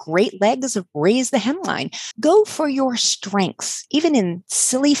you've got great legs, raise the hemline. Go for your strengths. Even in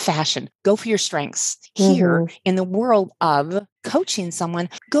silly fashion, go for your strengths. Here in the world of coaching someone,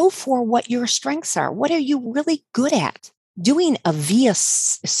 go for what your strengths are. What are you really good at? Doing a VIA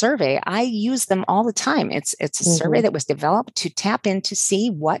survey, I use them all the time. It's a survey that was developed to tap in to see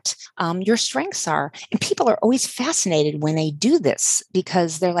what your strengths are. And people are always fascinated when they do this,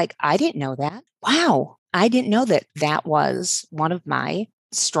 because they're like, I didn't know that. Wow. I didn't know that was one of my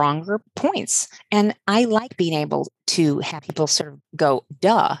stronger points. And I like being able to have people sort of go,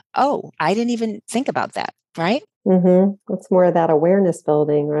 duh, oh, I didn't even think about that. Right? It's more of that awareness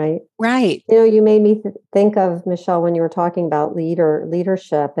building, right? Right. You made me think of, Michele, when you were talking about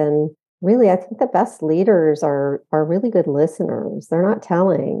leadership, and really, I think the best leaders are really good listeners. They're not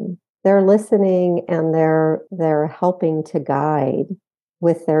telling; they're listening, and they're helping to guide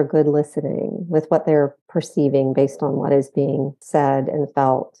with their good listening, with what they're perceiving based on what is being said and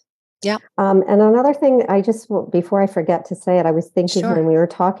felt. Yeah. And another thing, before I forget to say it, I was thinking when we were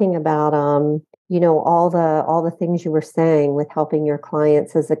talking about all the things you were saying with helping your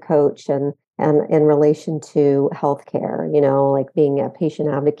clients as a coach and in relation to healthcare, like being a patient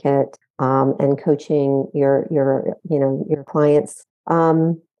advocate and coaching your clients.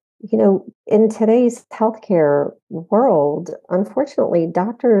 In today's healthcare world, unfortunately,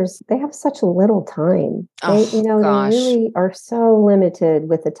 doctors, they have such little time. They really are so limited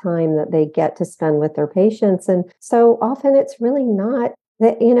with the time that they get to spend with their patients. And so often it's really not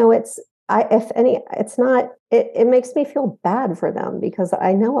that, it makes me feel bad for them, because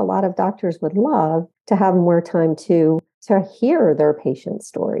I know a lot of doctors would love to have more time to hear their patient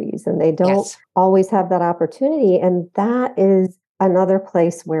stories, and they don't always have that opportunity. And that is another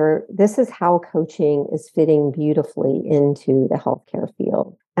place where this is how coaching is fitting beautifully into the healthcare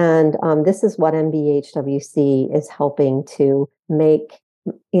field. And this is what MUIH is helping to make,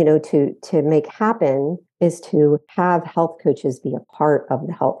 to make happen, is to have health coaches be a part of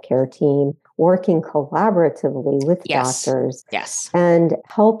the healthcare team, working collaboratively with doctors, and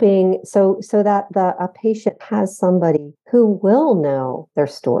helping so that a patient has somebody who will know their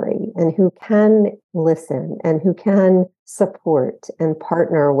story and who can listen and who can support and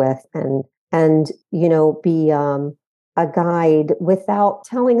partner with and be a guide without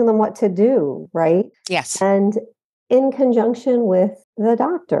telling them what to do, right? Yes. And in conjunction with the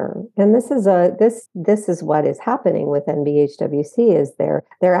doctor. And this is what is happening with MUIH is there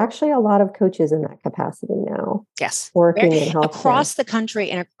are actually a lot of coaches in that capacity now. Yes. Working in healthcare. Across the country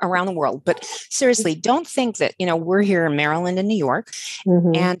and around the world. But seriously, don't think that, we're here in Maryland and New York,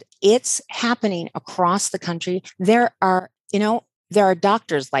 and it's happening across the country. There are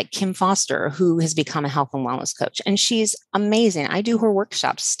doctors like Kim Foster, who has become a health and wellness coach, and she's amazing. I do her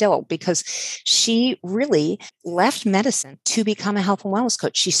workshops still because she really left medicine to become a health and wellness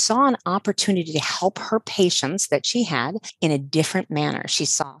coach. She saw an opportunity to help her patients that she had in a different manner. She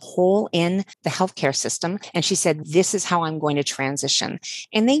saw a hole in the healthcare system, and she said, this is how I'm going to transition.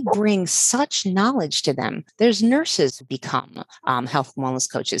 And they bring such knowledge to them. There's nurses who become health and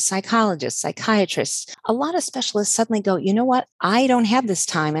wellness coaches, psychologists, psychiatrists. A lot of specialists suddenly go, you know what? I don't have this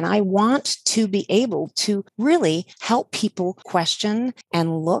time, and I want to be able to really help people question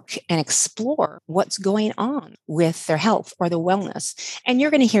and look and explore what's going on with their health or their wellness. And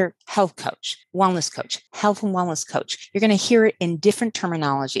you're going to hear health coach, wellness coach, health and wellness coach. You're going to hear it in different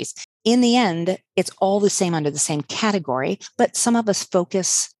terminologies. In the end, it's all the same under the same category, but some of us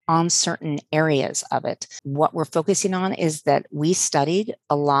focus on certain areas of it. What we're focusing on is that we studied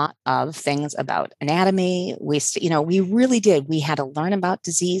a lot of things about anatomy. We really did. We had to learn about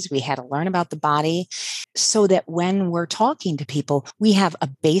disease. We had to learn about the body so that when we're talking to people, we have a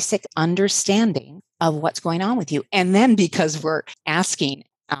basic understanding of what's going on with you. And then because we're asking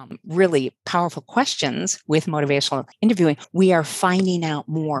really powerful questions with motivational interviewing, we are finding out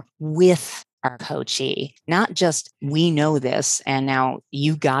more with our coachee, not just we know this and now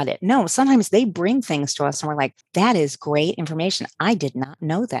you got it. No, sometimes they bring things to us and we're like, that is great information. I did not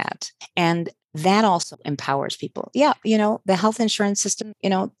know that. And that also empowers people. Yeah, the health insurance system,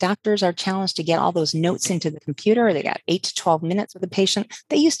 doctors are challenged to get all those notes into the computer. They got 8 to 12 minutes with a patient.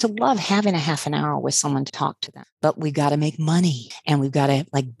 They used to love having a half an hour with someone to talk to them, but we got to make money and we've got to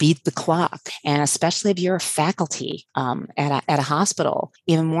beat the clock. And especially if you're a faculty at a hospital,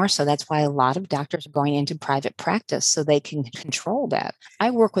 even more so. That's why a lot of doctors are going into private practice so they can control that.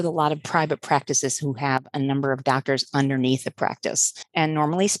 I work with a lot of private practices who have a number of doctors underneath the practice, and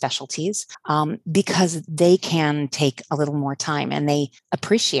normally specialties. Because they can take a little more time and they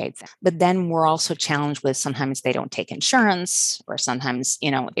appreciate that. But then we're also challenged with sometimes they don't take insurance, or sometimes,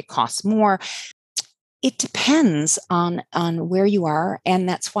 it costs more. It depends on where you are. And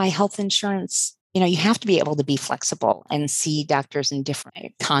that's why health insurance, you have to be able to be flexible and see doctors in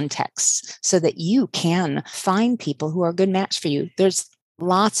different contexts so that you can find people who are a good match for you. There's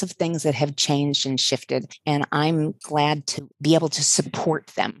lots of things that have changed and shifted, and I'm glad to be able to support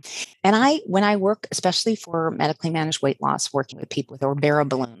them. And when I work, especially for medically managed weight loss, working with people with Orbera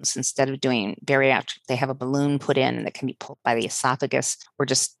balloons, instead of doing bariatric, they have a balloon put in and that can be pulled by the esophagus or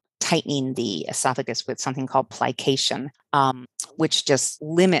just tightening the esophagus with something called plication, which just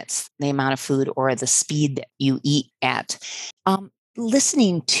limits the amount of food or the speed that you eat at.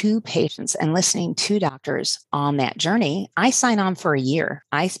 Listening to patients and listening to doctors on that journey, I sign on for a year.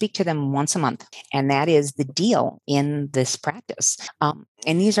 I speak to them once a month, and that is the deal in this practice.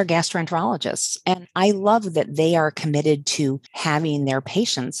 And these are gastroenterologists. And I love that they are committed to having their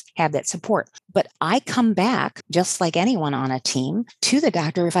patients have that support. But I come back, just like anyone on a team, to the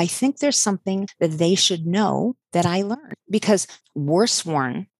doctor if I think there's something that they should know that I learned. Because we're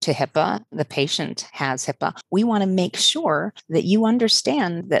sworn to HIPAA, the patient has HIPAA. We want to make sure that you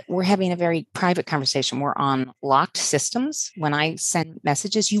understand that we're having a very private conversation. We're on locked systems. When I send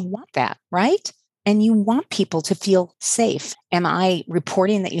messages, you want that, right? And you want people to feel safe. Am I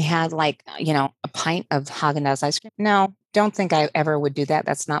reporting that you had a pint of Haagen-Dazs ice cream? No, don't think I ever would do that.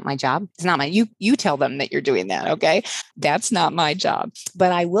 That's not my job. It's not you tell them that you're doing that. Okay. That's not my job.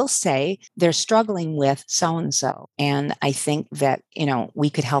 But I will say they're struggling with so-and-so. And I think that,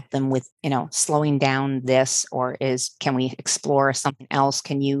 we could help them with, slowing down this, or can we explore something else?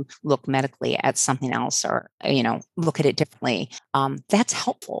 Can you look medically at something else, or, look at it differently? That's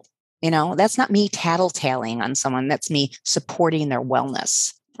helpful. That's not me tattletaling on someone. That's me supporting their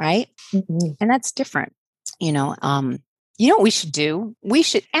wellness. Right. Mm-hmm. And that's different. What we should do? We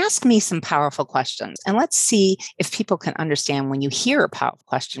should ask me some powerful questions, and let's see if people can understand when you hear a powerful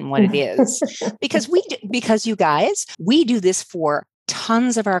question, what it is. Because you guys, we do this for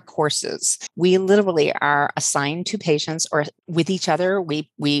tons of our courses. We literally are assigned to patients or with each other. We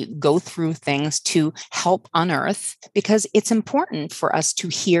go through things to help unearth, because it's important for us to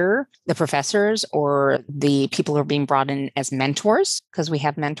hear the professors or the people who are being brought in as mentors, because we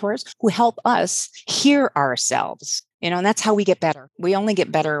have mentors who help us hear ourselves. And that's how we get better. We only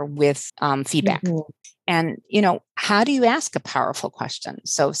get better with feedback. Mm-hmm. And, how do you ask a powerful question?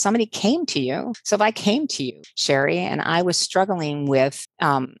 So if somebody came to you, if I came to you, Sherry, and I was struggling with,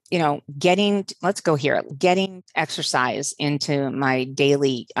 getting exercise into my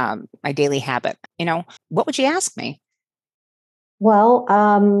daily habit, what would you ask me? Well,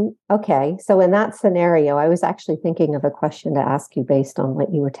 okay. So in that scenario, I was actually thinking of a question to ask you based on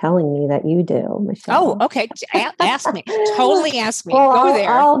what you were telling me that you do, Michele. Oh, okay. Ask me. Totally ask me. Well, Go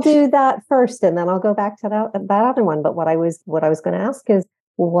there. I'll do that first, and then I'll go back to that other one. But what I was going to ask is,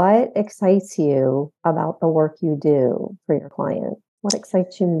 what excites you about the work you do for your client? What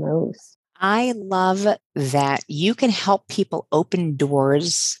excites you most? I love that you can help people open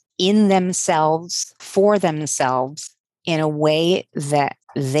doors in themselves, for themselves, in a way that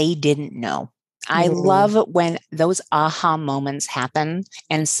they didn't know. I love when those aha moments happen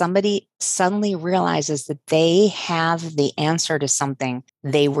and somebody suddenly realizes that they have the answer to something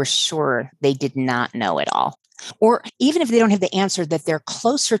they were sure they did not know at all. Or even if they don't have the answer, that they're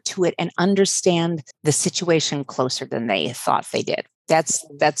closer to it and understand the situation closer than they thought they did. That's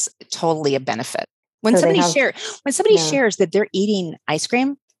totally a benefit. When somebody shares that they're eating ice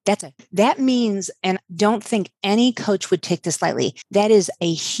cream, that means, and don't think any coach would take this lightly, that is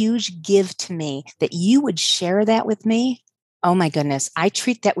a huge give to me that you would share that with me. Oh my goodness. I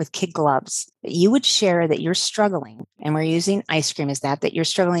treat that with kid gloves. That you would share that you're struggling, and we're using ice cream as that you're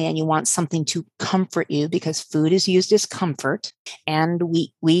struggling and you want something to comfort you, because food is used as comfort. And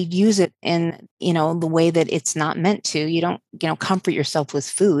we use it in, the way that it's not meant to. You don't, comfort yourself with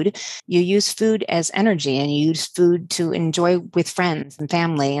food. You use food as energy, and you use food to enjoy with friends and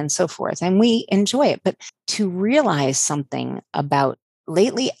family and so forth. And we enjoy it. But to realize something about,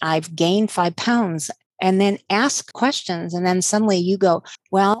 lately I've gained 5 pounds, and then ask questions. And then suddenly you go,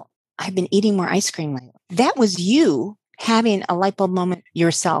 well, I've been eating more ice cream lately. That was you having a light bulb moment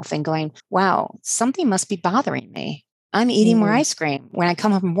yourself and going, wow, something must be bothering me. I'm eating more ice cream when I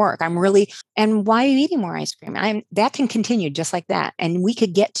come home from work. And why are you eating more ice cream? That can continue just like that. And we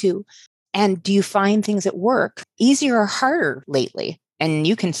could get to, and do you find things at work easier or harder lately? And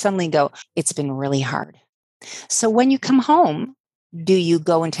you can suddenly go, it's been really hard. So when you come home, do you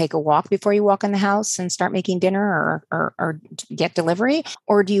go and take a walk before you walk in the house and start making dinner or get delivery?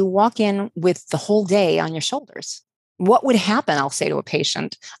 Or do you walk in with the whole day on your shoulders? What would happen, I'll say to a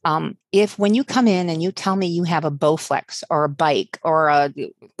patient, if when you come in and you tell me you have a Bowflex or a bike or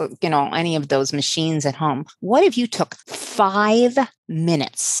any of those machines at home, what if you took 5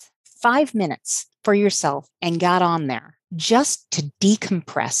 minutes for yourself and got on there just to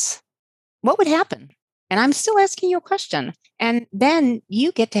decompress? What would happen? And I'm still asking you a question. And then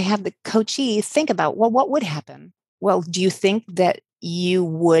you get to have the coachee think about, well, what would happen? Well, do you think that you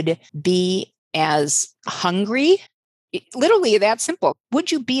would be as hungry? Literally that simple.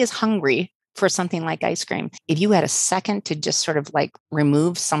 Would you be as hungry for something like ice cream, if you had a second to just sort of like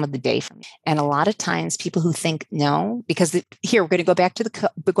remove some of the day from you. And a lot of times people who think no, because here we're going to go back to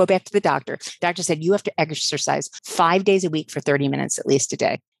the doctor. Doctor said you have to exercise 5 days a week for 30 minutes at least a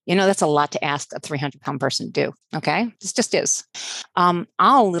day. That's a lot to ask a 300-pound person to do. Okay. This just is.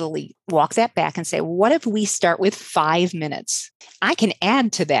 I'll literally walk that back and say, what if we start with 5 minutes? I can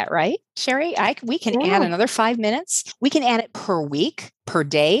add to that, right, Sherry? We can add another 5 minutes. We can add it per week, per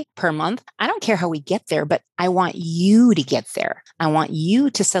day, per month. I don't care how we get there, but I want you to get there. I want you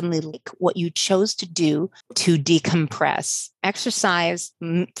to suddenly like what you chose to do to decompress. Exercise,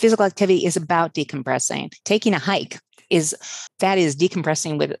 physical activity is about decompressing. Taking a hike is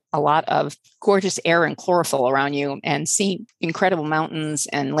decompressing with a lot of gorgeous air and chlorophyll around you and seeing incredible mountains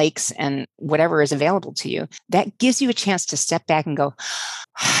and lakes and whatever is available to you. That gives you a chance to step back and go,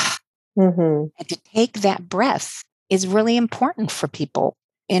 and to take that breath is really important for people.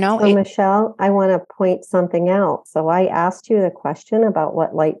 Michele, I want to point something out. So I asked you the question about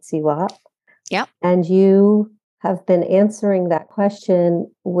what lights you up. Yep. And you have been answering that question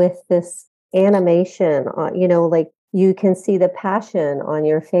with this animation, like you can see the passion on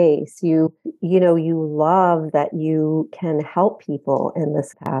your face. You love that you can help people in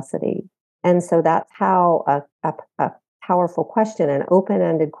this capacity. And so that's how a powerful question, an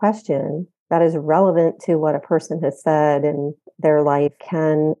open-ended question that is relevant to what a person has said in their life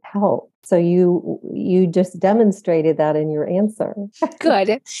can help. So you just demonstrated that in your answer.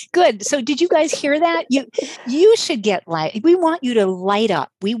 Good. So did you guys hear that? You should get we want you to light up.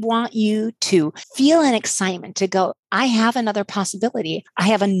 We want you to feel an excitement to go, I have another possibility. I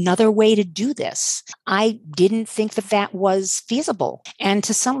have another way to do this. I didn't think that was feasible. And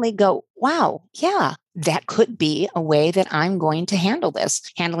to suddenly go, wow, yeah, that could be a way that I'm going to handle this,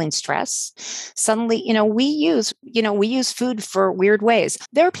 handling stress. Suddenly, we use food for weird ways.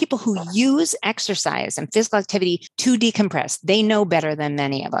 There are people who use exercise and physical activity to decompress. They know better than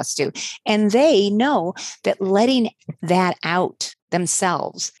many of us do. And they know that letting that out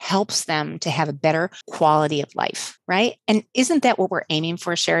themselves helps them to have a better quality of life, right? And isn't that what we're aiming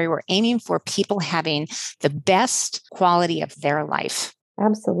for, Sherry? We're aiming for people having the best quality of their life.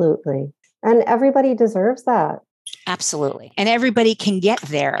 Absolutely. And everybody deserves that. Absolutely. And everybody can get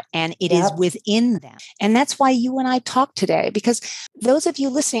there, and it is within them. And that's why you and I talk today, because those of you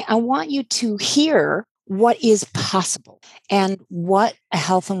listening, I want you to hear what is possible and what a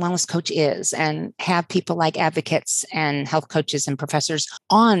health and wellness coach is, and have people like advocates and health coaches and professors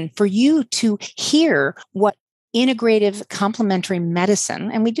on for you to hear what integrative complementary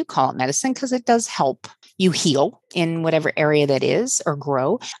medicine, and we do call it medicine because it does help you heal in whatever area that is or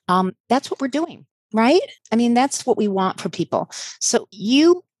grow. That's what we're doing, right? I mean, that's what we want for people. So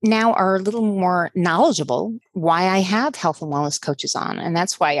you now are a little more knowledgeable why I have health and wellness coaches on. And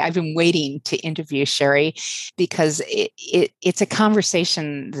that's why I've been waiting to interview Sherry, because it's a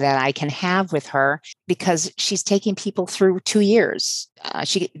conversation that I can have with her, because she's taking people through 2 years.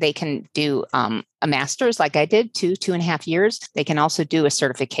 They can do a master's like I did, 2.5 years. They can also do a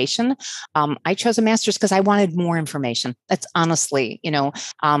certification. I chose a master's because I wanted more information. That's honestly,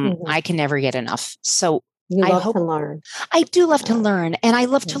 I can never get enough. So you love to learn. I do love to learn, and I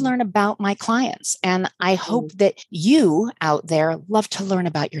love to learn about my clients. And I hope that you out there love to learn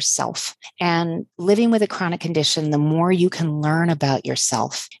about yourself. And living with a chronic condition, the more you can learn about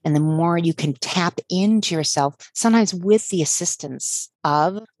yourself and the more you can tap into yourself, sometimes with the assistance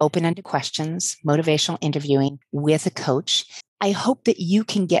of open-ended questions, motivational interviewing with a coach. I hope that you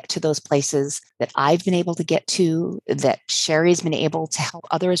can get to those places that I've been able to get to, that Sherry's been able to help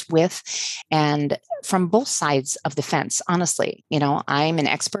others with, and from both sides of the fence. Honestly, I'm an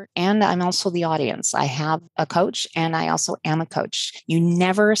expert and I'm also the audience. I have a coach and I also am a coach. You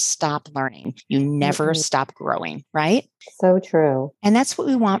never stop learning. You never stop growing, right? So true. And that's what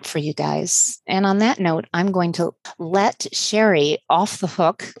we want for you guys. And on that note, I'm going to let Sherry off the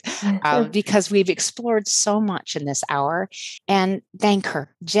hook because we've explored so much in this hour, and thank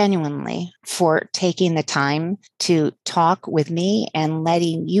her genuinely for taking the time to talk with me and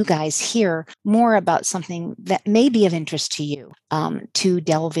letting you guys hear more about something that may be of interest to you to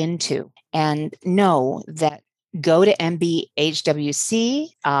delve into. And know that go to mbhwc.org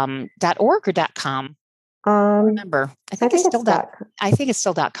or .com. Remember, I think it's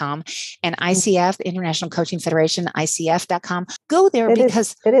still .com, and ICF, the International Coaching Federation, ICF.com. Go there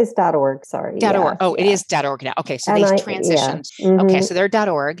because it is .org. Sorry, .org. Oh, it is .org now. Okay, so they transitioned. Okay, so they're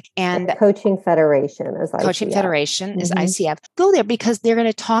 .org, and the Coaching Federation is ICF. Coaching Federation is ICF. Go there because they're going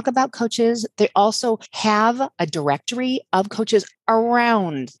to talk about coaches. They also have a directory of coaches.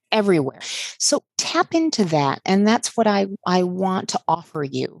 around everywhere. So tap into that. And that's what I want to offer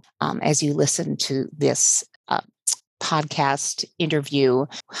you as you listen to this podcast interview,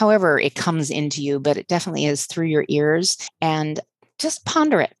 however it comes into you, but it definitely is through your ears. And just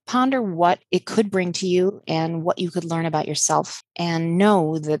ponder it. Ponder what it could bring to you and what you could learn about yourself. And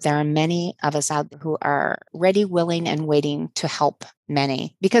know that there are many of us out there who are ready, willing, and waiting to help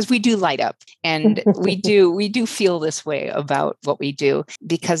many, because we do light up, and we do feel this way about what we do,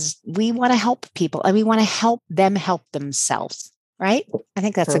 because we want to help people and we want to help them help themselves. Right? I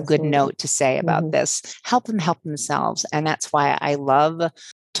think that's a good note to say about this. Help them help themselves. And that's why I love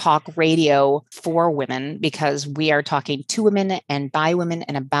talk radio for women, because we are talking to women and by women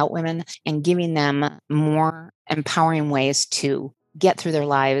and about women and giving them more empowering ways to get through their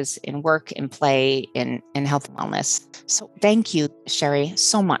lives in work and play in health and wellness. So thank you, Sherry,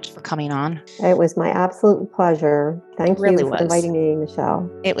 so much for coming on. It was my absolute pleasure. Thank you for inviting me, Michele.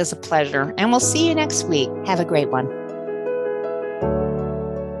 It was a pleasure. And we'll see you next week. Have a great one.